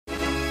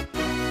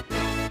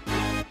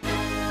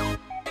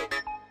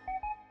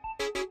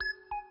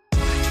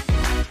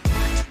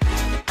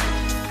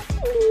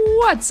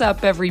What's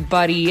up,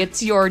 everybody?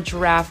 It's your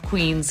Draft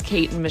Queens,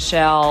 Kate and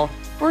Michelle.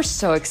 We're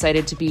so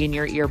excited to be in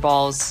your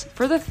earballs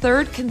for the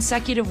third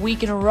consecutive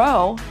week in a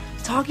row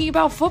talking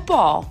about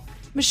football.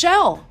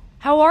 Michelle,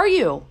 how are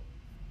you?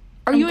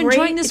 Are you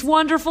enjoying this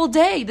wonderful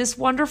day, this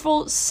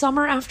wonderful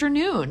summer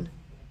afternoon?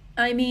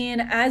 I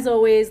mean, as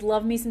always,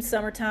 love me some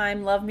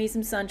summertime, love me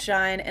some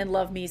sunshine, and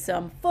love me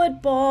some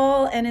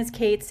football. And as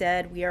Kate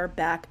said, we are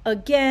back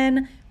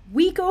again,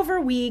 week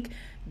over week,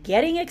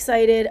 getting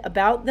excited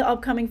about the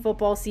upcoming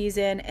football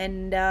season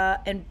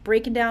and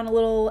breaking down a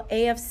little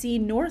AFC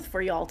North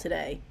for y'all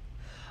today.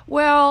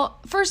 Well,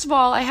 first of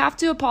all, I have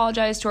to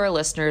apologize to our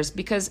listeners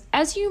because,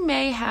 as you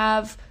may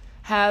have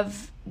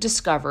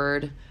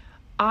discovered,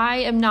 I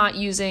am not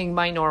using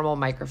my normal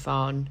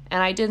microphone,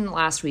 and I didn't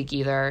last week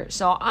either.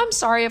 So I'm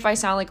sorry if I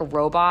sound like a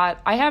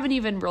robot. I haven't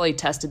even really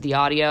tested the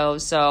audio,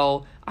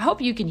 so I hope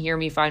you can hear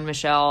me fine,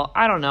 Michelle.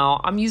 I don't know.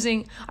 I'm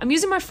using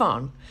my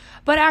phone.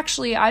 But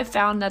actually, I've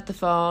found that the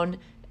phone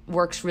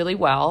works really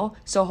well,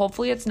 so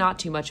hopefully it's not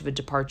too much of a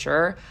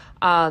departure.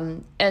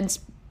 And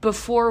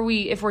if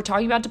we're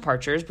talking about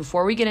departures,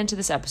 before we get into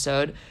this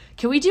episode,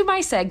 can we do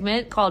my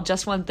segment called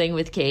Just One Thing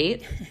with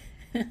Kate?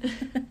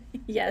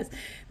 Yes,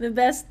 the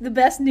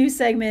best new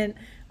segment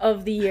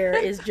of the year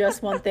is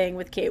Just One Thing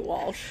with Kate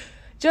Walsh.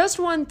 Just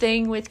One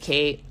Thing with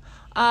Kate.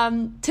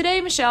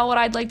 Today, Michelle, what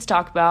I'd like to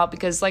talk about,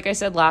 because like I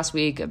said last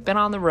week, I've been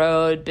on the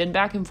road, been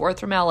back and forth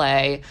from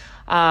LA.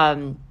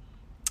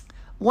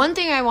 One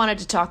thing I wanted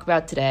to talk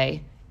about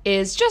today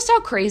is just how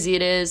crazy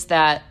it is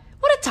that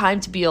what a time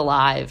to be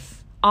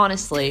alive.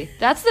 Honestly,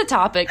 that's the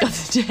topic of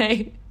the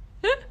day.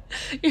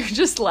 You're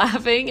just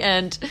laughing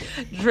and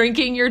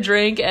drinking your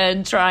drink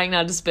and trying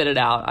not to spit it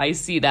out. I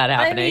see that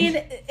happening.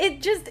 I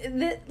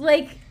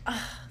mean,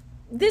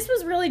 this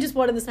was really just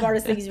one of the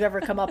smartest things you've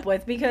ever come up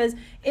with, because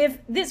if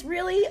this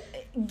really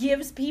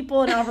gives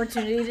people an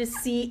opportunity to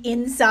see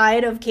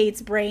inside of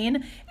Kate's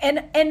brain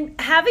and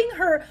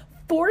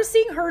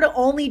forcing her to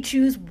only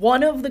choose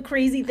one of the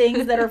crazy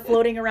things that are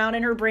floating around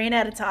in her brain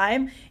at a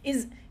time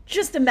is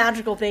just a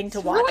magical thing to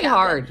watch. It's really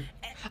hard.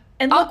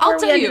 And look I'll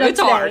tell you, it's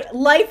hard.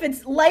 Life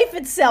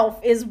itself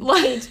is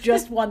Kate's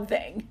Just One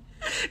Thing.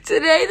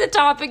 Today, the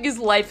topic is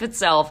life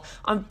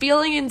itself. I'm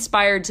feeling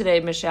inspired today,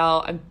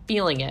 Michelle. I'm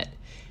feeling it.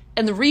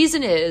 And the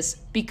reason is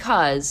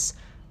because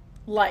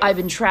I've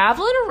been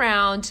traveling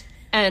around,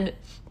 and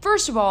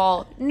first of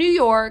all, New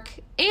York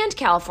and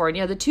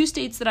California, the two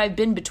states that I've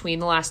been between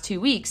the last 2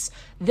 weeks,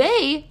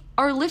 they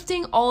are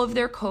lifting all of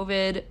their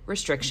COVID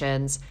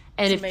restrictions,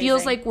 and it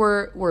feels like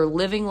we're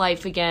living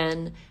life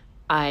again.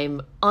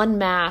 I'm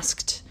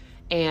unmasked,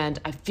 and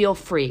I feel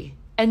free.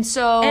 And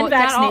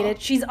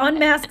vaccinated. She's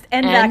unmasked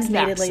and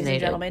vaccinated, ladies and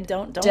gentlemen.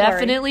 Don't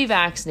Definitely worry.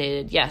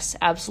 Vaccinated. Yes,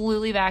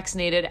 absolutely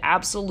vaccinated.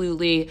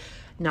 Absolutely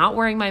not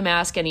wearing my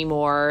mask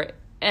anymore.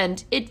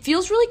 And it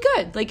feels really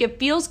good. Like, it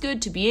feels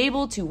good to be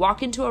able to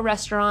walk into a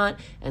restaurant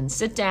and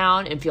sit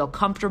down and feel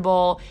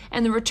comfortable.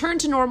 And the return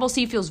to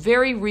normalcy feels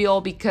very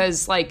real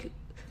because, like,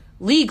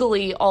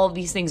 legally, all of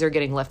these things are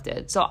getting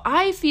lifted. So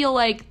I feel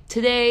like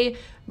today,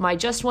 my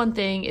Just One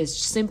Thing is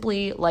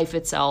simply life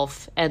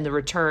itself and the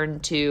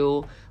return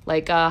to,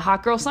 like, a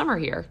hot girl summer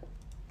here.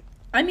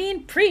 I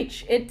mean,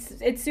 preach.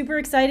 It's super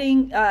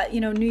exciting.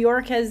 New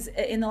York has,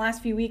 in the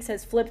last few weeks,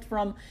 has flipped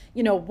from,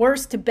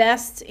 worst to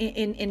best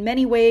in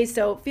many ways.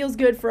 So it feels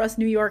good for us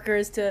New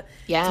Yorkers to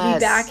be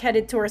back,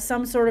 headed towards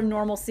some sort of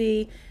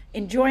normalcy,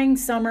 enjoying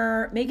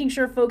summer, making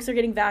sure folks are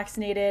getting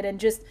vaccinated, and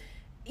just,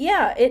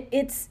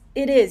 it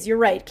is. You're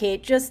right,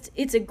 Kate. Just,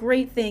 it's a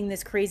great thing,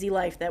 this crazy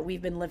life that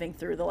we've been living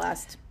through the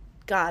last,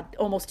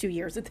 almost 2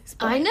 years at this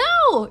point. I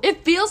know.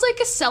 It feels like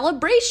a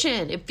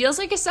celebration.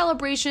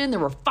 There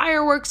were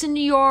fireworks in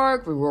New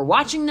York. We were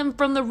watching them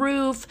from the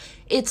roof.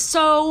 It's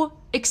so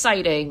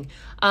exciting.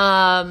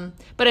 But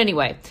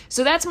anyway,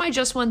 so that's my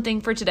Just One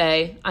Thing for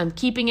today. I'm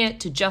keeping it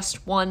to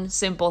just one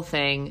simple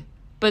thing.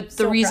 But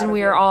the reason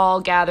we are all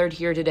gathered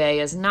here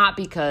today is not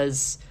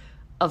because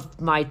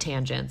of my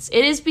tangents.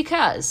 It is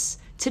because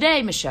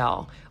today,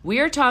 Michelle, we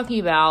are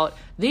talking about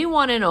the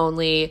one and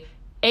only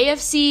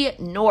AFC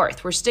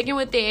North. We're sticking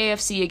with the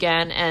AFC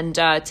again, and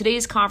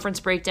today's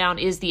conference breakdown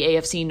is the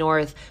AFC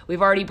North.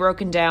 We've already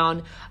broken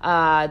down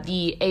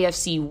the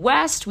AFC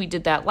West. We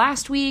did that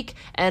last week,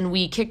 and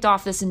we kicked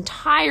off this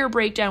entire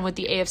breakdown with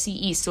the AFC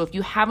East. So if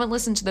you haven't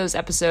listened to those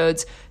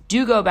episodes,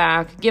 do go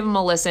back, give them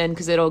a listen,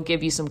 because it'll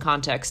give you some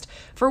context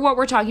for what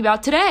we're talking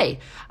about today.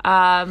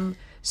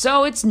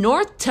 So it's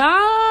North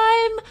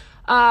time.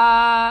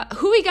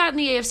 Who we got in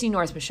the AFC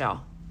North,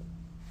 Michelle?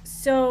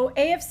 So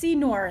AFC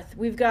North,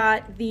 we've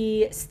got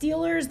the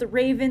Steelers, the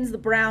Ravens, the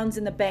Browns,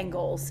 and the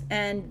Bengals.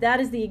 And that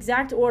is the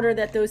exact order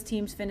that those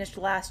teams finished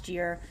last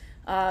year.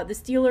 The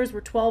Steelers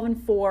were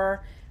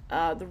 12-4.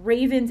 The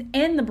Ravens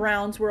and the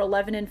Browns were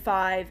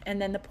 11-5.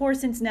 And then the poor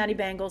Cincinnati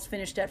Bengals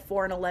finished at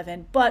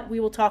 4-11. But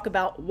we will talk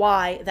about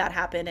why that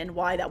happened and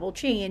why that will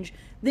change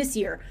this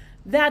year.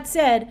 That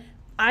said,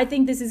 I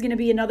think this is going to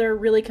be another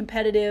really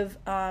competitive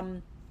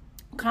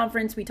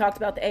conference. We talked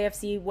about the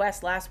AFC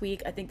West last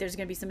week. I think there's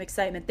going to be some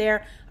excitement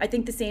there. I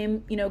think the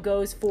same,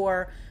 goes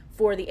for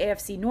for the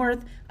AFC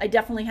North. I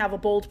definitely have a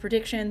bold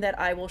prediction that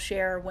I will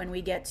share when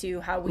we get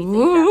to how we think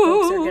that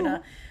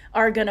folks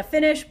are gonna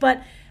finish.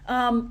 But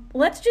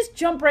let's just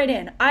jump right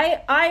in.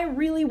 I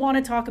really want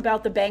to talk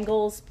about the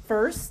Bengals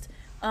first.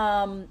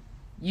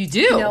 You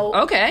do?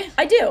 Okay.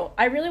 I do.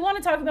 I really want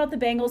to talk about the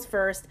Bengals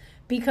first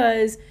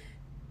because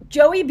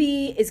Joey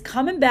B is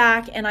coming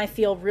back, and I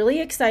feel really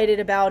excited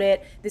about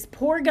it. This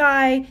poor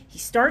guy, he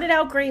started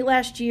out great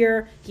last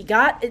year. He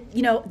got,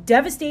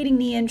 devastating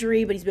knee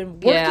injury, but he's been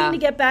working to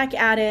get back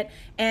at it,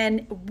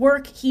 and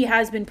work he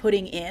has been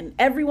putting in.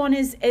 Everyone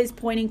is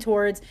pointing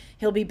towards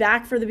he'll be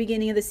back for the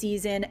beginning of the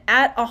season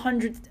at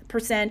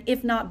 100%,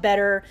 if not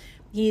better.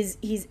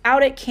 He's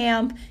out at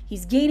camp.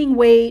 He's gaining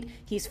weight.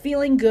 He's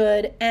feeling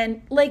good.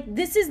 And,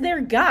 this is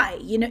their guy.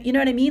 You know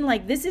what I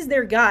mean? This is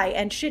their guy.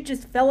 And shit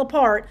just fell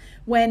apart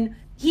when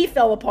he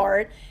fell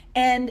apart.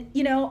 And,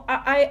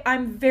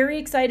 I'm very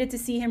excited to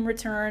see him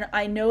return.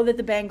 I know that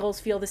the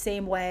Bengals feel the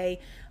same way.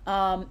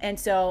 And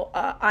so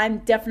I'm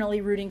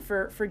definitely rooting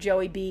for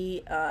Joey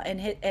B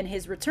and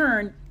his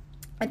return.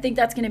 I think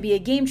that's going to be a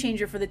game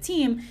changer for the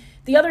team.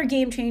 The other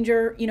game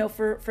changer,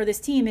 for this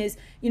team is,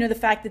 the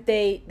fact that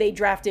they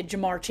drafted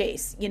Ja'Marr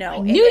Chase, I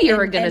knew you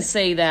were going to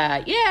say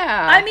that.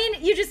 Yeah. I mean,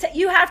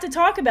 you have to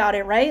talk about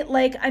it, right?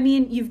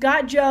 You've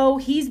got Joe,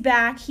 he's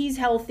back, he's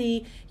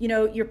healthy,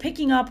 you're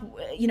picking up,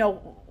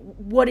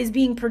 what is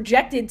being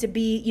projected to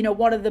be,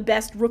 one of the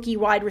best rookie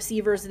wide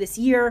receivers this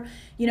year.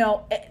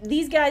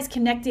 These guys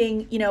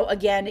connecting,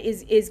 again,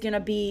 is going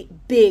to be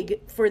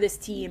big for this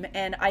team.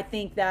 And I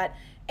think that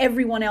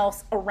everyone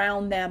else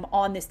around them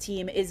on this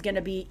team is going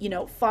to be,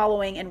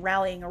 following and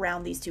rallying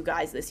around these two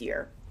guys this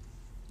year.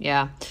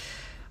 Yeah.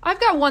 I've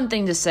got one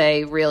thing to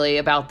say really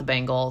about the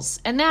Bengals,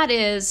 and that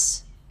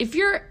is if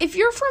you're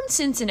from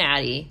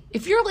Cincinnati,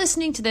 if you're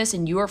listening to this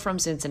and you're from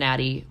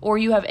Cincinnati or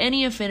you have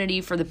any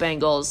affinity for the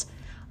Bengals,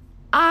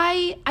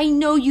 I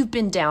know you've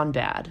been down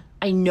bad.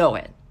 I know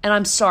it. And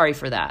I'm sorry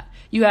for that.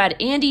 You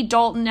had Andy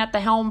Dalton at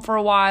the helm for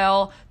a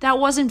while. That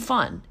wasn't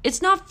fun.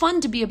 It's not fun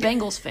to be a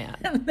Bengals fan.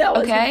 That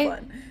wasn't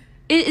fun.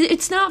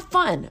 It's not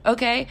fun,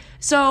 okay?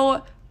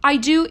 So I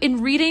do,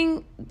 in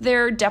reading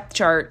their depth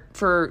chart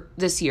for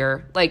this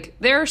year,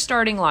 their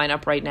starting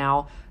lineup right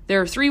now,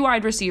 their 3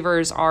 wide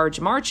receivers are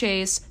Ja'Marr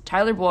Chase,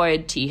 Tyler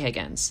Boyd, T.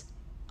 Higgins.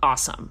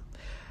 Awesome.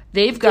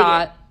 They've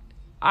got...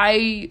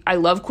 I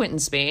love Quentin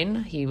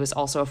Spain. He was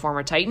also a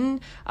former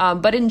Titan.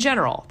 But in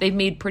general, they've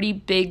made pretty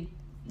big,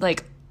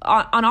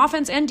 on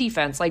offense and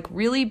defense,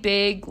 really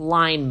big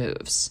line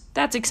moves.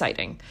 That's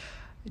exciting.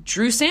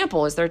 Drew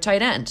Sample is their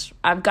tight end.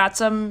 I'm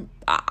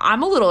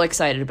a little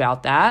excited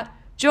about that.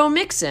 Joe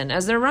Mixon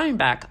as their running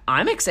back.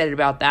 I'm excited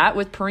about that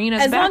with Perine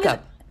as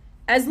backup.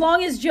 As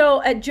long as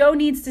Joe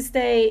needs to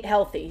stay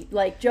healthy.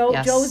 Joe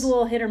is a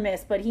little hit or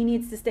miss, but he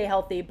needs to stay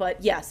healthy.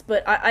 But yes,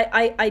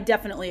 I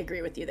definitely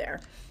agree with you there.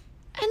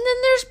 And then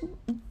there's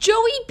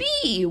Joey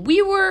B.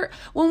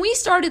 When we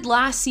started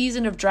last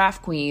season of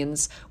Draft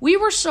Queens, we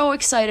were so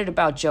excited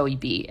about Joey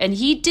B. And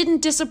he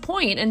didn't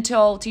disappoint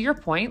until, to your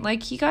point,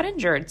 he got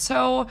injured.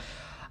 So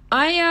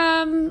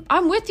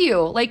I'm with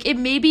you. It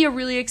may be a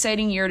really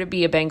exciting year to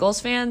be a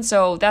Bengals fan.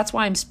 So that's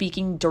why I'm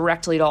speaking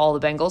directly to all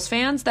the Bengals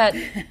fans that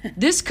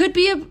this could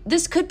be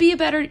a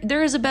better,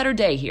 there is a better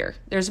day here.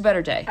 There's a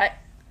better day.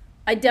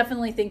 I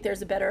definitely think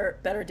there's a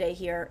better day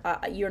here.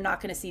 You're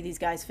not going to see these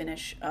guys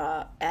finish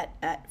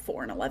at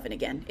 4-11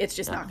 again. It's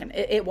just not going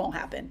to. It won't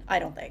happen. I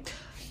don't think.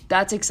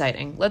 That's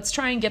exciting. Let's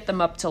try and get them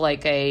up to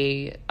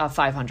a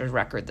 500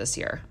 record this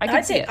year.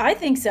 I see it. I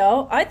think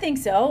so.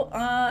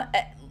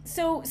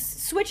 So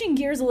switching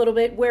gears a little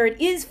bit, where it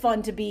is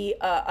fun to be,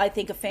 I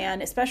think, a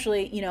fan,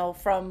 especially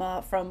from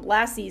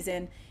last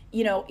season.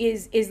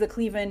 Is the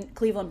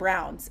Cleveland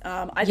Browns.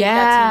 I think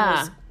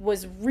that team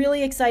was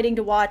really exciting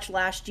to watch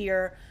last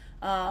year.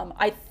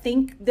 I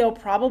think they'll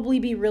probably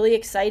be really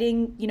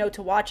exciting,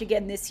 to watch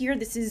again this year.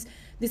 This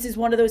is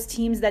one of those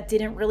teams that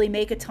didn't really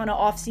make a ton of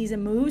offseason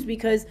moves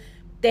because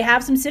they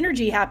have some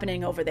synergy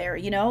happening over there,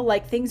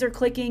 things are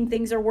clicking,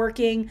 things are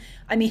working.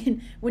 I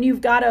mean, when you've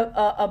got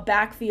a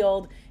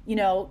backfield,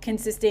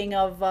 consisting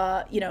of,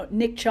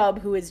 Nick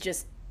Chubb, who is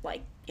just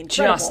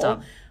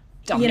incredible.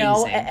 Just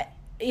amazing.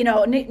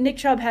 Nick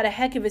Chubb had a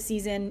heck of a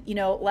season,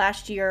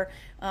 last year,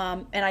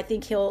 and I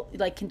think he'll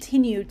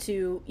continue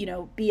to,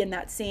 be in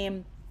that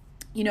same,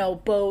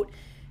 boat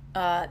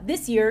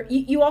this year.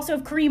 You also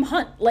have Kareem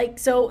Hunt,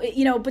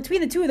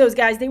 between the two of those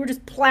guys, they were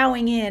just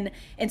plowing in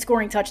and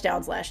scoring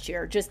touchdowns last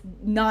year, just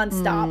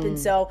nonstop. And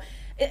so,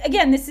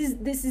 again, this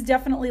is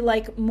definitely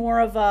more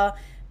of a.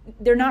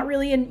 They're not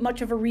really in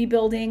much of a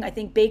rebuilding. I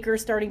think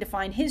Baker's starting to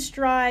find his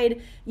stride,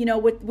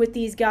 with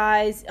these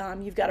guys.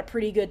 You've got a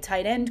pretty good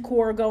tight end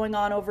core going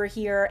on over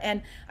here.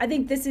 And I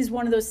think this is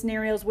one of those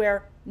scenarios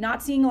where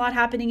not seeing a lot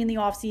happening in the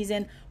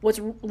offseason, what's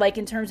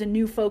in terms of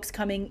new folks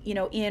coming,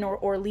 in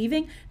or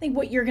leaving. I think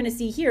what you're going to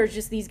see here is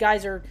just these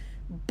guys are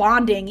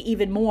bonding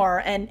even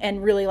more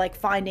and really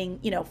finding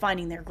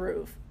their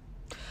groove.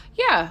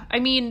 Yeah, I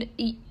mean,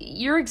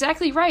 you're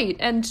exactly right.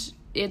 And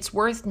it's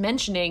worth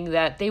mentioning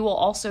that they will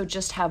also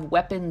just have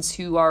weapons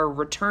who are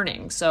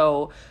returning.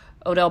 So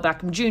Odell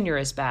Beckham Jr.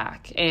 is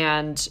back,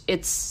 and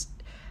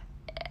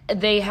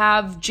they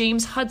have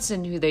James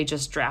Hudson, who they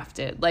just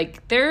drafted.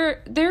 Like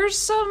there's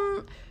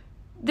some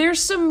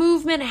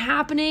movement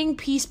happening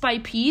piece by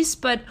piece,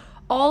 but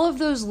all of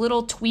those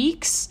little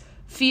tweaks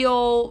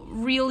feel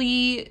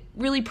really,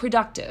 really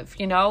productive.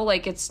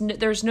 Like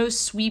there's no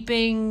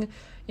sweeping,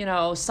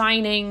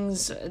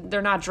 signings.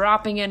 They're not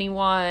dropping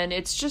anyone.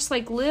 It's just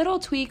like little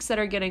tweaks that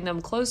are getting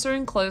them closer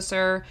and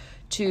closer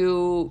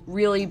to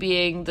really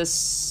being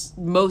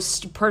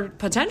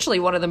potentially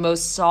one of the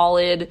most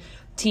solid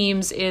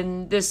teams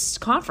in this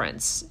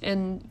conference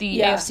in the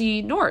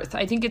AFC North.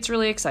 I think it's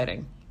really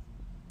exciting.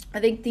 I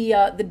think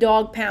the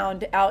dog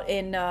pound out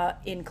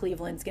in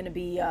Cleveland is going to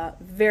be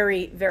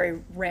very,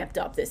 very ramped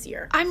up this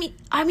year. I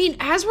mean,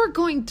 as we're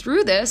going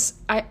through this,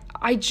 the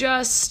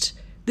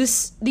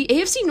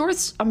AFC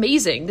North's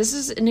amazing. This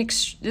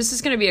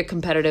is going to be a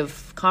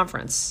competitive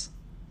conference.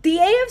 The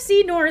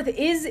AFC North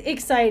is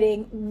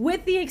exciting,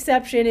 with the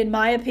exception, in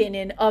my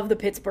opinion, of the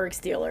Pittsburgh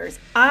Steelers.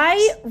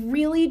 I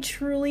really,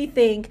 truly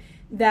think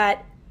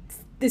that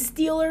the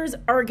Steelers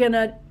are going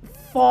to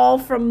fall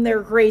from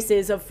their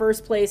graces of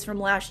first place from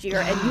last year,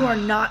 and you are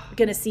not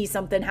going to see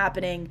something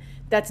happening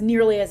that's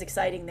nearly as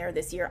exciting there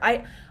this year.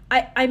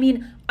 I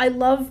mean, I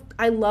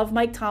love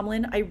Mike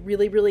Tomlin. I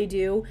really, really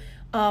do.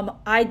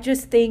 I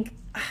just think,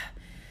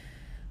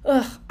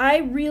 I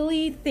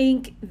really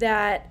think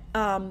that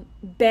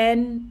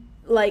Ben,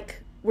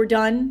 like, we're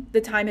done.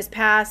 The time has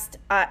passed.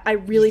 I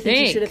really think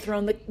he should have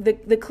thrown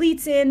the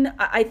cleats in.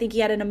 I think he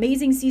had an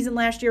amazing season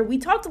last year. We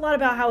talked a lot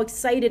about how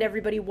excited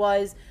everybody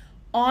was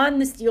on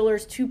the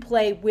Steelers to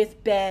play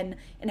with Ben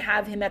and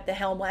have him at the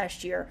helm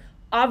last year.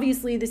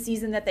 Obviously, the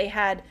season that they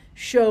had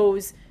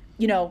shows,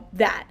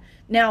 that.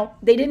 Now,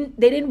 they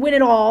didn't win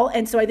it all,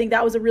 and so I think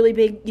that was a really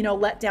big,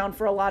 letdown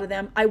for a lot of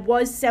them. I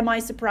was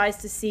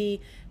semi-surprised to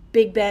see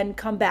Big Ben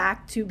come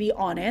back, to be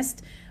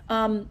honest.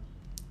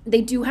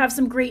 They do have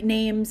some great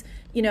names,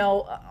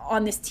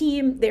 on this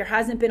team. There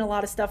hasn't been a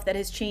lot of stuff that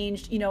has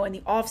changed, in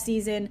the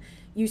offseason.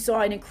 You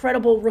saw an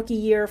incredible rookie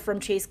year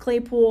from Chase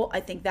Claypool. I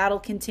think that'll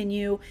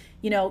continue.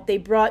 They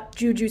brought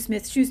Juju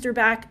Smith-Schuster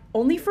back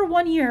only for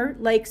 1 year.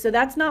 So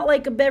that's not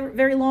like a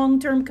very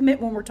long-term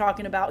commitment we're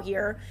talking about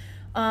here.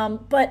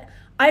 But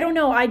I don't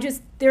know.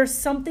 There's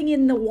something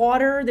in the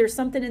water. There's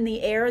something in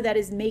the air that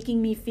is making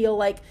me feel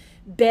like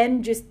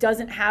Ben just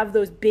doesn't have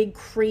those big,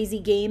 crazy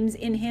games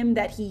in him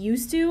that he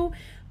used to.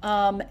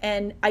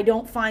 And I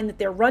don't find that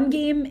their run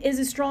game is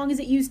as strong as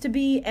it used to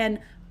be. And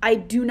I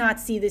do not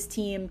see this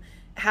team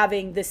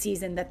having the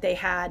season that they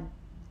had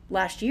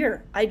last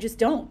year. I just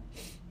don't.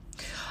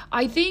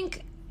 I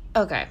think,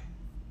 okay,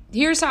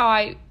 here's how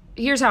I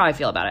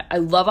feel about it. I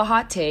love a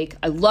hot take.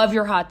 I love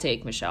your hot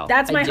take, Michelle.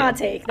 That's my hot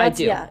take. I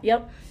do. Yeah,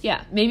 yep.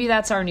 Yeah, maybe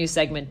that's our new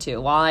segment too.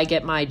 While I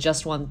get my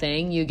just one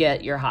thing, you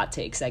get your hot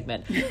take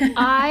segment.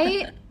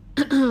 I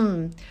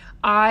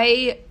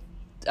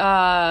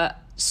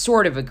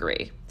sort of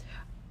agree.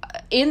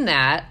 In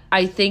that,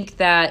 I think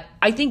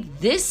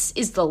this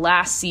is the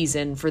last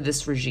season for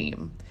this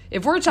regime.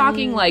 If we're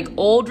talking like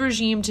old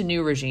regime to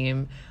new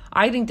regime,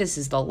 I think this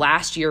is the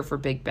last year for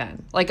Big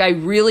Ben. Like, I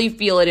really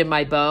feel it in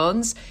my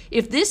bones.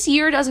 If this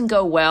year doesn't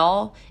go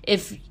well,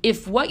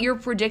 if what you're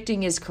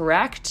predicting is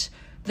correct,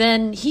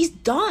 then he's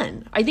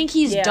done. I think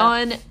he's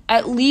done,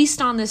 at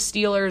least on the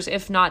Steelers,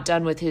 if not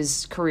done with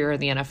his career in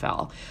the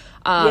NFL.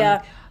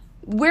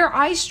 Where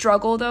I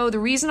struggle, though, the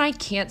reason I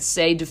can't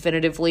say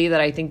definitively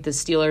that I think the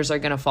Steelers are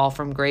going to fall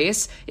from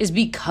grace is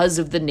because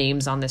of the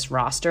names on this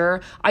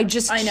roster. I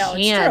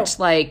can't,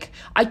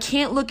 I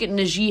can't look at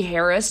Najee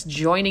Harris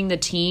joining the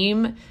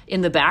team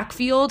in the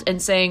backfield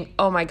and saying,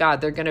 oh my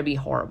God, they're going to be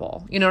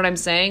horrible. You know what I'm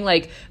saying?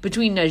 Like,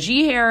 between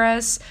Najee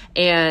Harris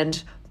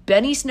and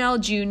Benny Snell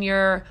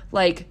Jr.,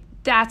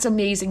 that's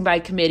amazing by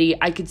committee.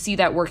 I could see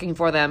that working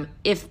for them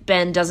if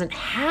Ben doesn't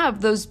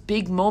have those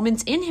big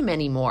moments in him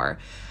anymore.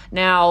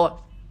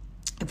 Now,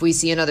 if we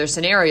see another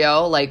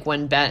scenario, like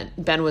when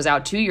Ben was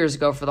out 2 years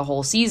ago for the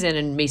whole season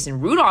and Mason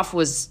Rudolph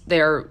was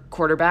their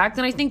quarterback,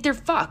 then I think they're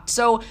fucked.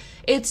 So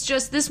it's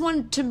just, this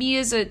one to me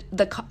is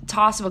the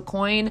toss of a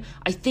coin.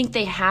 I think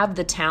they have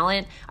the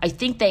talent. I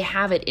think they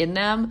have it in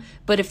them.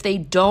 But if they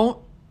don't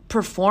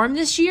perform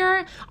this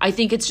year, I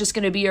think it's just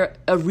going to be a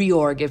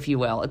reorg, if you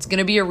will. It's going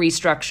to be a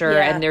restructure,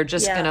 and they're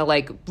just going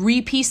to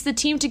repiece the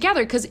team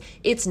together because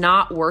it's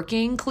not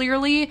working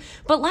clearly.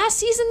 But last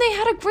season they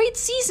had a great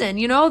season.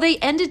 They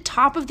ended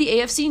top of the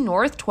AFC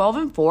North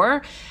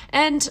 12-4,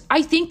 and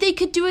I think they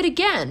could do it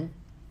again.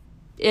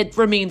 It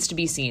remains to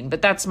be seen,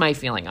 but that's my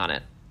feeling on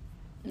it.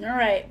 All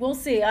right, we'll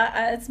see.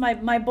 It's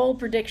my bold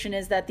prediction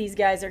is that these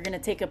guys are going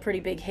to take a pretty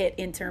big hit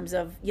in terms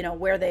of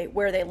where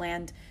they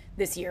land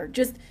this year.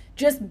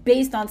 Just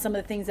based on some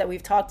of the things that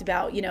we've talked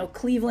about,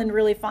 Cleveland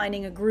really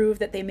finding a groove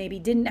that they maybe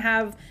didn't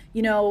have,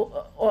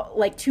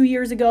 like 2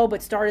 years ago,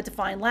 but started to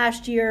find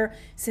last year.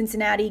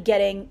 Cincinnati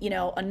getting,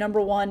 a number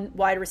one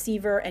wide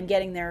receiver and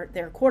getting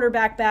their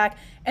quarterback back.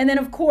 And then,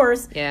 of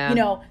course,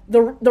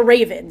 the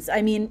Ravens.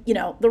 I mean,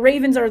 the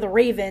Ravens are the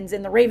Ravens,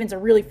 and the Ravens are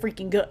really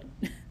freaking good.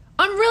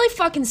 I'm really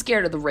fucking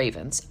scared of the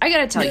Ravens. I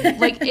gotta tell you,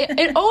 like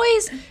it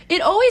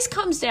always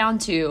comes down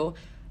to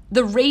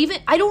the Raven.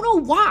 I don't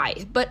know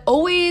why, but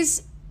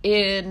always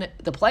in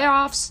the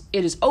playoffs,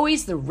 it is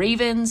always the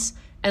Ravens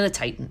and the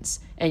Titans.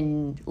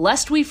 And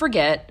lest we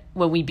forget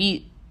when we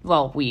beat,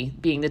 well, we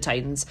being the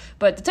Titans,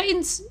 but the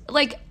Titans,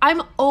 like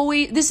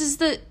this is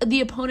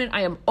the opponent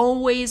I am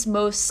always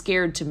most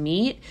scared to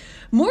meet.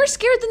 More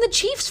scared than the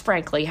Chiefs,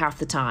 frankly, half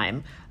the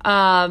time.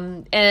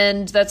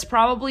 And that's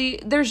probably,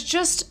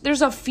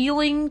 there's a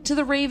feeling to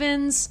the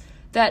Ravens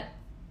that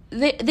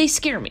they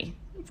scare me,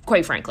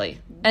 quite frankly.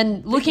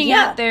 And looking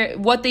at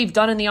what they've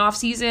done in the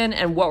offseason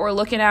and what we're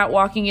looking at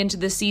walking into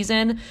this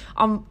season,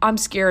 I'm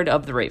scared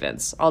of the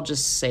Ravens. I'll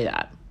just say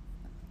that.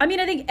 I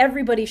mean, I think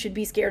everybody should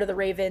be scared of the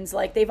Ravens.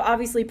 Like, they've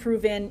obviously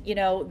proven,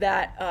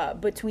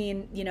 that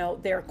between,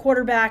 their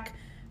quarterback,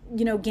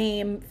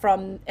 game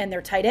and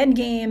their tight end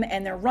game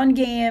and their run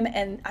game.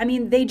 And I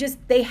mean,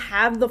 they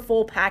have the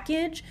full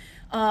package.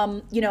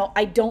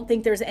 I don't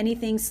think there's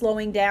anything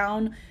slowing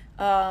down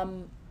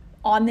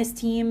on this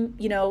team,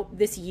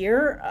 this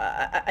year.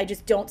 I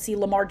just don't see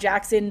Lamar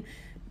Jackson,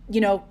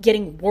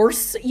 getting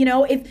worse.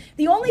 If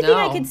the only thing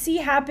I could see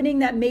happening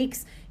that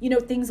makes,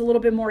 things a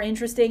little bit more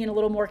interesting and a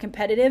little more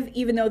competitive,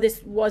 even though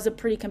this was a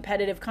pretty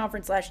competitive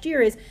conference last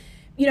year, is,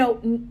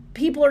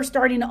 people are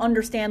starting to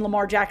understand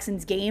Lamar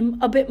Jackson's game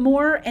a bit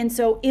more. And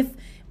so if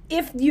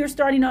you're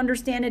starting to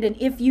understand it, and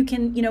if you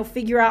can,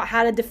 figure out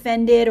how to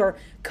defend it or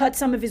cut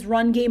some of his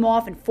run game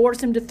off and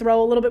force him to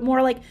throw a little bit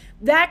more, like,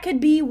 that could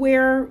be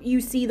where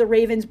you see the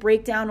Ravens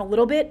break down a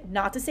little bit.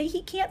 Not to say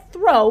he can't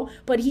throw,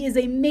 but he is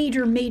a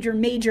major, major,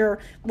 major,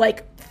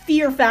 like,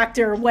 fear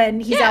factor when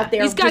he's out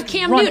there. He's got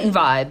Cam Newton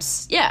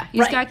vibes. Yeah,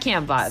 he's got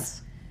Cam vibes.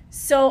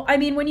 So, I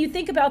mean, when you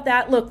think about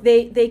that, look,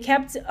 they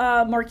kept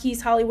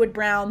Marquise Hollywood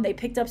Brown. They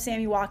picked up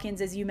Sammy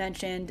Watkins, as you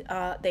mentioned.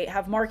 They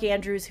have Mark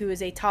Andrews, who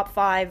is a top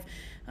 5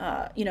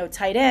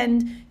 tight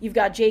end. You've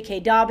got J.K.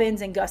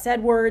 Dobbins and Gus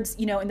Edwards,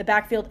 in the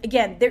backfield.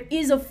 Again, there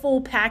is a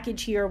full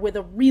package here with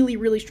a really,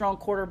 really strong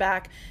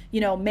quarterback,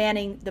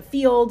 manning the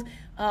field.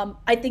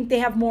 I think they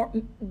have more,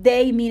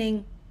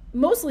 meaning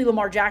mostly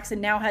Lamar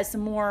Jackson, now has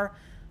some more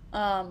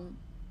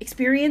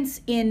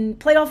experience in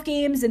playoff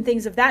games and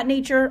things of that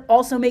nature,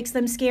 also makes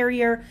them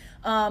scarier.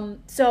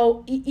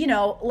 So,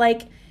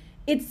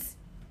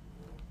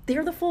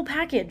 they're the full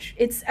package.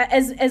 It's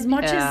as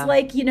much as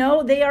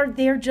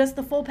they're just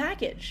the full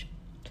package.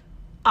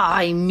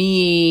 I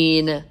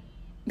mean,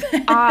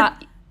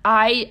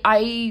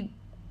 I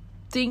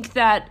think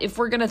that if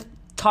we're going to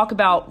talk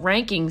about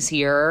rankings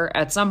here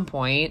at some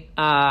point,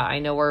 I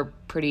know we're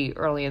pretty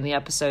early in the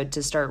episode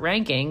to start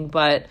ranking,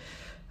 but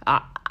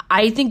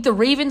I think the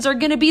Ravens are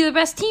going to be the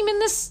best team in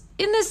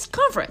this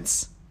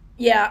conference.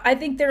 Yeah, I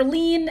think they're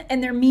lean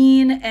and they're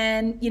mean,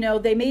 and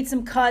they made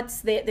some cuts.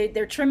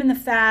 They're trimming the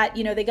fat.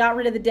 They got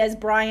rid of the Dez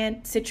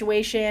Bryant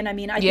situation. I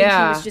mean, I think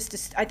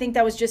I think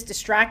that was just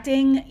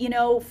distracting.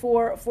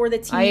 For the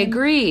team. I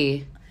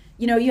agree.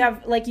 You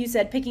have, like you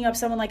said, picking up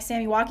someone like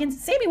Sammy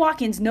Watkins. Sammy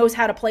Watkins knows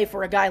how to play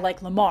for a guy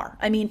like Lamar.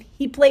 I mean,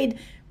 he played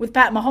with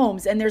Pat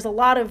Mahomes, and there's a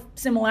lot of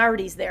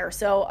similarities there.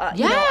 So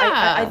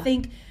I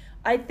think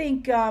I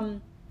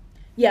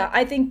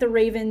think the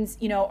Ravens,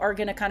 are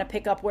going to kind of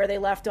pick up where they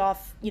left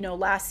off,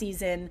 last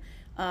season,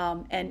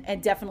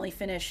 and definitely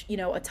finish,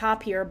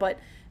 atop here. But,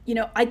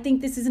 I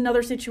think this is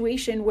another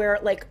situation where,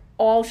 like,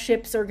 all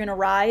ships are going to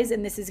rise,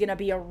 and this is going to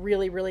be a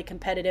really, really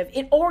competitive.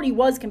 It already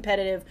was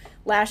competitive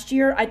last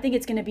year. I think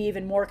it's going to be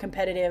even more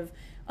competitive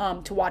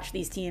to watch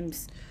these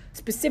teams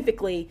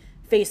specifically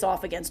face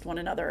off against one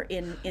another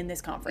in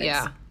this conference.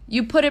 Yeah.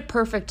 You put it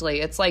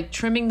perfectly. It's like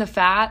trimming the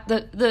fat.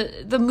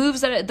 The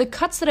moves the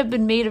cuts that have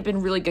been made have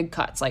been really good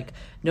cuts. Like,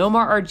 no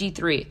more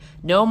RG3,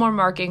 no more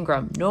Mark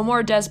Ingram, no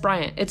more Dez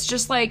Bryant. It's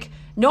just like,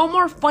 no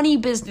more funny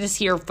business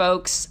here,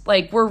 folks.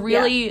 Like, we're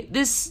really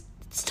it's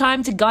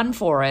time to gun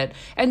for it.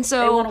 And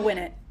so they want to win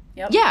it.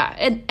 Yep. Yeah,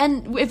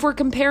 and if we're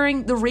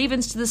comparing the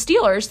Ravens to the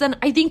Steelers, then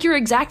I think you're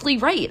exactly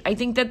right. I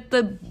think that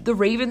the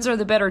Ravens are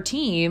the better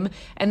team,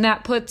 and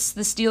that puts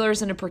the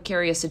Steelers in a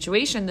precarious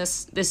situation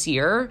this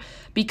year,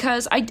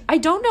 because I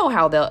don't know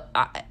how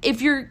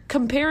if you're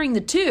comparing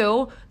the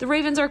two, the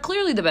Ravens are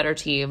clearly the better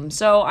team.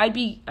 So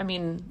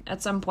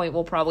at some point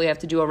we'll probably have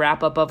to do a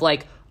wrap up of,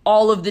 like,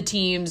 all of the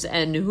teams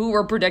and who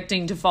we're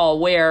predicting to fall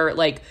where,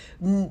 like,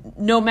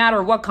 no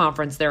matter what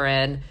conference they're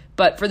in.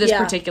 But for this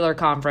particular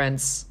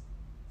conference,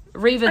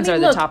 Ravens are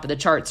the top of the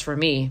charts for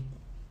me.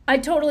 I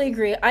totally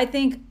agree. I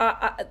think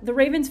the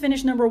Ravens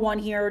finish number 1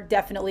 here,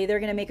 definitely. They're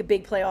going to make a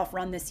big playoff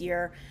run this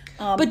year.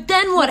 But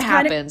then what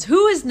happens?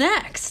 Who is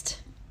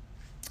next?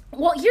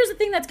 Well, here's the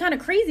thing that's kind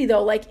of crazy,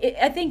 though. Like,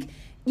 I think,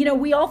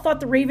 we all thought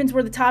the Ravens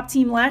were the top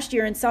team last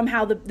year, and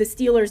somehow the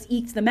Steelers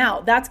eked them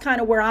out. That's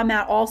kind of where I'm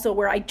at also,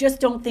 where I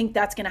just don't think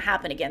that's going to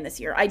happen again this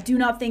year. I do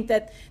not think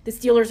that the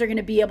Steelers are going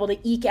to be able to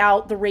eke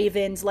out the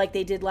Ravens like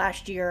they did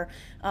last year.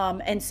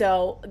 And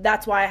so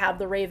that's why I have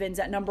the Ravens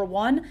at number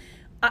 1.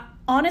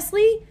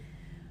 Honestly,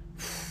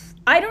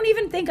 I don't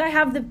even think I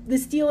have the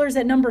Steelers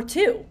at number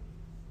 2.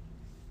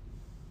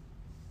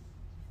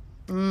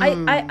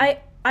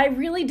 I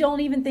really don't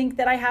even think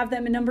that I have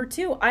them in number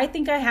 2. I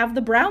think I have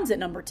the Browns at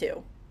number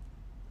 2.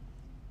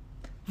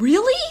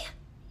 Really?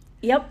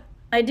 Yep,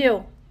 I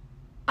do.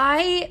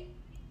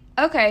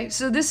 Okay,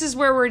 so this is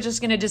where we're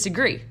just going to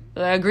disagree.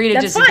 Agree to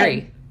That's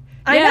disagree. Fine.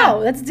 I know.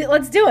 Let's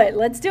do it.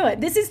 Let's do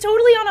it. This is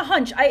totally on a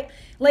hunch. I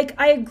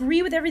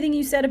agree with everything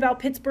you said about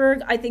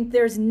Pittsburgh. I think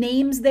there's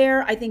names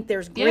there. I think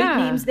there's great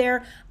names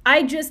there.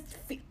 I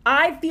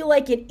feel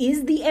like it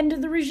is the end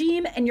of the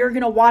regime, and you're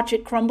going to watch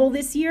it crumble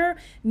this year.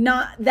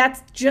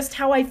 That's just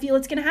how I feel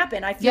it's going to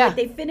happen. I feel like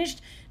they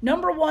finished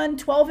number 1,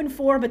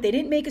 12-4, but they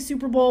didn't make a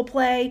Super Bowl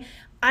play.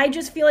 I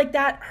just feel like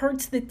that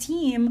hurts the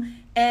team,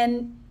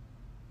 and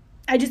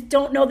I just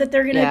don't know that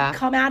they're going to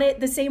come at it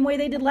the same way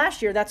they did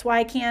last year. That's why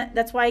I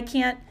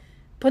can't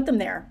put them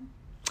there.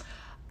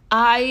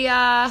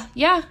 I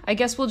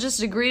guess we'll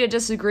just agree to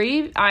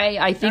disagree.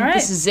 I think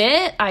this is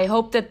it. I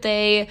hope that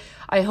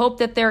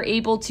they're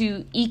able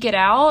to eke it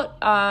out.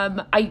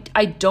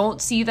 I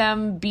don't see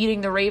them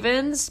beating the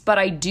Ravens, but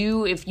I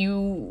do. If you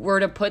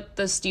were to put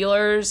the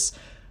Steelers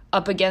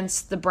up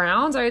against the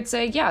Browns, I would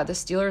say, the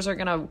Steelers are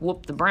going to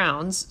whoop the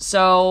Browns.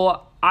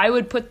 So I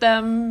would put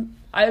the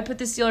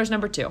Steelers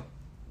number 2.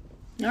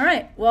 All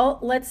right. Well,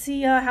 let's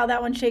see how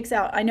that one shakes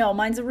out. I know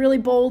mine's really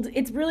bold,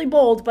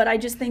 but I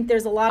just think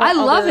there's a lot of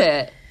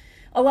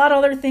a lot of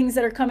other things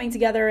that are coming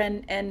together,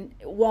 and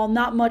while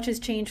not much has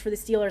changed for the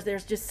Steelers,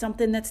 there's just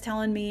something that's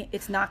telling me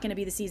it's not going to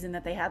be the season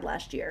that they had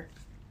last year.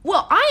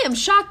 Well, I am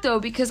shocked, though,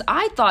 because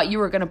I thought you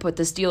were going to put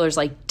the Steelers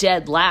like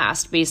dead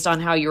last based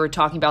on how you were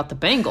talking about the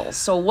Bengals.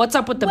 So what's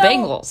up with the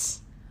Bengals?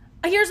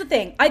 Here's the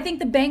thing. I think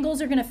the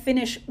Bengals are going to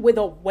finish with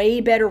a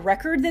way better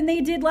record than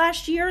they did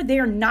last year. They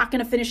are not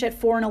going to finish at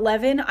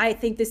 4-11. I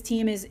think this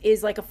team is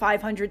like a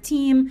 500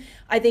 team.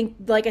 I think,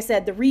 like I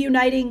said, the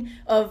reuniting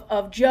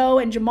of Joe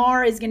and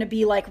Jamar is going to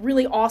be like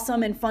really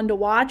awesome and fun to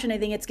watch. And I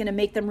think it's going to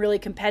make them really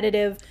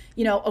competitive,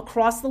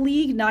 across the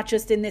league, not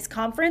just in this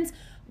conference.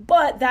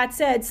 But that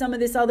said, some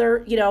of these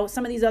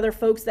other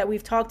folks that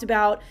we've talked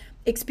about,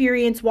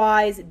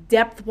 experience-wise,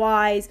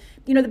 depth-wise,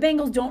 the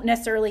Bengals don't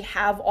necessarily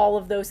have all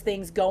of those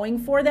things going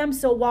for them.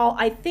 So while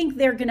I think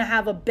they're going to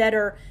have a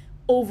better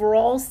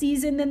overall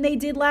season than they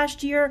did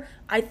last year,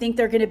 I think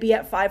they're going to be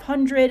at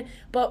 500,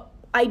 but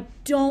I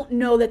don't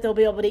know that they'll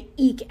be able to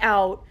eke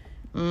out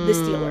the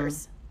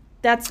Steelers.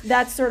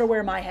 That's sort of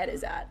where my head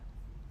is at.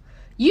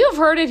 You've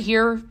heard it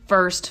here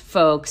first,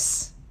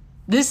 folks.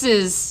 This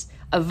is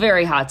a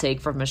very hot take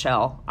from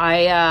Michelle.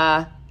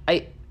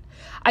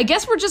 I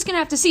guess we're just going to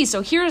have to see.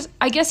 So here's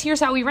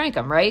how we rank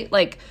them, right?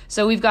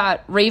 So we've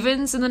got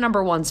Ravens in the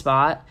number 1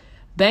 spot,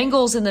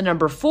 Bengals in the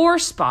number 4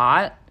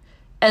 spot,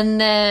 and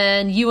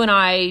then you and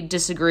I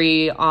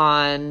disagree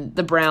on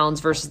the Browns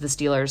versus the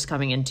Steelers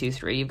coming in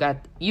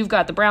 2-3. You've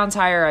got the Browns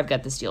higher, I've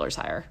got the Steelers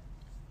higher.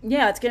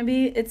 Yeah, it's gonna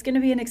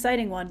be an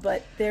exciting one,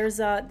 but there's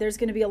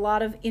gonna be a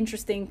lot of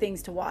interesting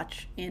things to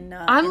watch in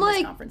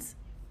this conference.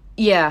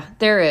 Yeah,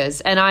 there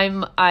is. And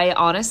I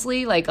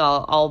honestly,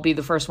 I'll be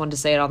the first one to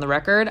say it on the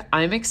record.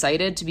 I'm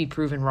excited to be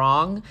proven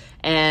wrong,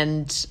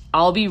 and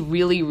I'll be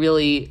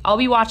I'll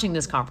be watching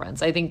this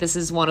conference. I think this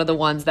is one of the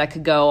ones that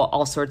could go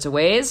all sorts of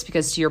ways,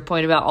 because to your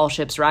point about all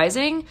ships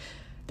rising,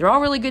 they're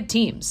all really good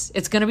teams.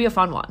 It's going to be a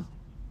fun one.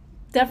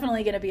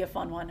 Definitely going to be a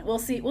fun one. We'll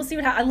see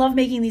I love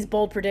making these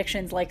bold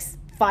predictions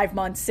 5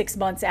 months, 6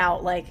 months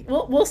out.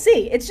 We'll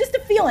see. It's just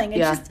a feeling.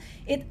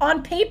 It's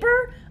on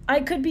paper, I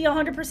could be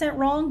 100%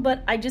 wrong,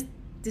 but this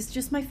is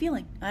just my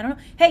feeling. I don't know.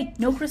 Hey,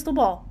 no crystal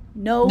ball.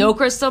 No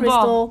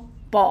crystal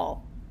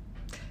ball.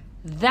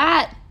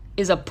 That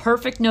is a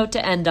perfect note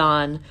to end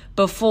on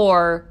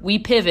before we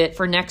pivot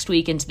for next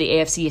week into the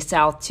AFC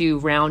South to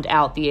round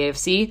out the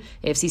AFC.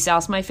 AFC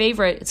South's my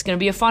favorite. It's going to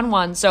be a fun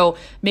one. So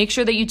make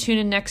sure that you tune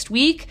in next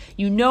week.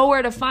 You know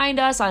where to find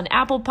us on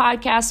Apple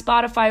Podcasts,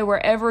 Spotify,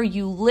 wherever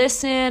you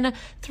listen.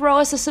 Throw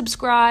us a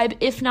subscribe,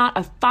 if not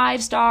a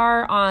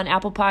 5-star on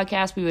Apple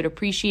Podcasts. We would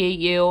appreciate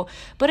you.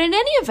 But in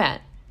any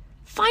event,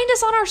 find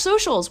us on our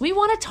socials. We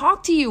want to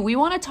talk to you. We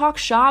want to talk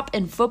shop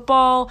and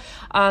football.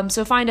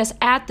 So find us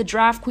at the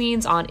Draft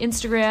Queens on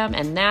Instagram,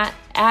 and that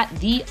at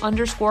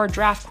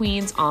 @the_Draft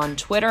Queens on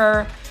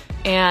Twitter.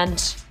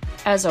 And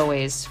as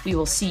always, we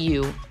will see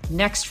you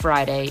next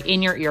Friday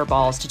in your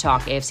earballs to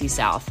talk AFC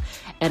South.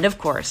 And of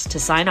course, to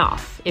sign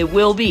off, it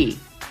will be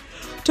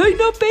Tighten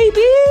Up,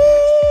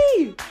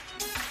 baby!